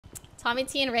Tommy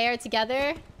T and Ray are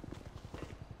together.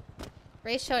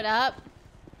 Ray showed up.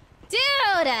 Dude!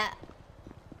 I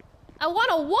want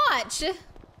to watch!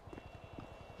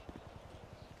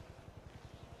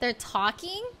 They're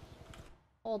talking?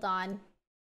 Hold on.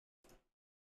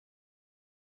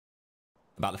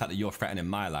 About the fact that you're threatening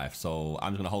my life, so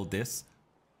I'm just gonna hold this,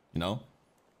 you know?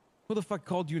 Who the fuck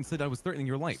called you and said I was threatening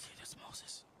your life?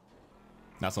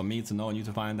 That's on me to know and you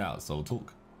to find out, so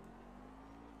talk.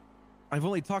 I've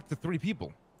only talked to 3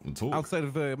 people. Talk. Outside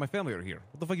of my family are here.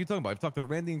 What the fuck are you talking about? I've talked to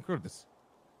Randy and Curtis.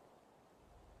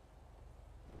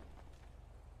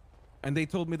 And they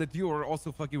told me that you were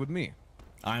also fucking with me.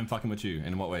 I'm fucking with you.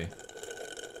 In what way?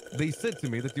 They said to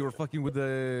me that you were fucking with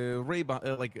Ray,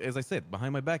 like, as I said,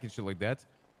 behind my back and shit like that,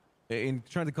 and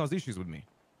trying to cause issues with me.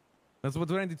 That's what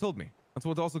Randy told me. That's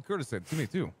what also Curtis said to me,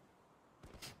 too.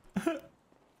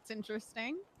 It's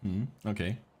interesting.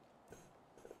 Okay.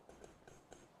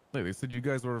 Hey, they said you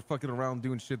guys were fucking around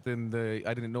doing shit and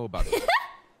I didn't know about it.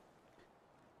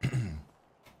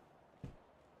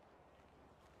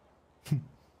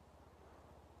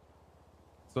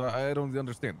 So I don't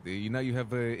understand. Now you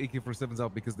have AK-47s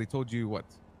out because they told you what?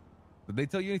 Did they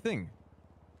tell you anything?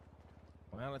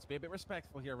 Well, let's be a bit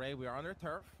respectful here, Ray. We are on their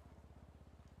turf.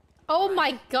 Oh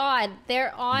my god,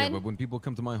 they're on. Yeah, but when people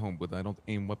come to my home, I don't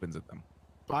aim weapons at them.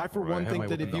 I, for one, think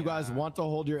that if you guys want to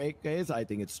hold your AKs, I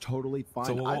think it's totally fine.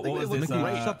 So I think what was this?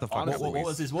 Shut the fuck up. What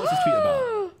was this tweet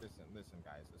about? Listen,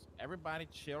 guys. Listen. Everybody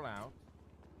chill out.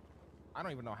 I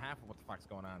don't even know half of what the fuck's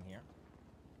going on here.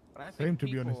 But I think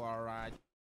people are...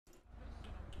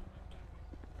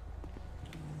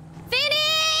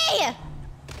 Vinny!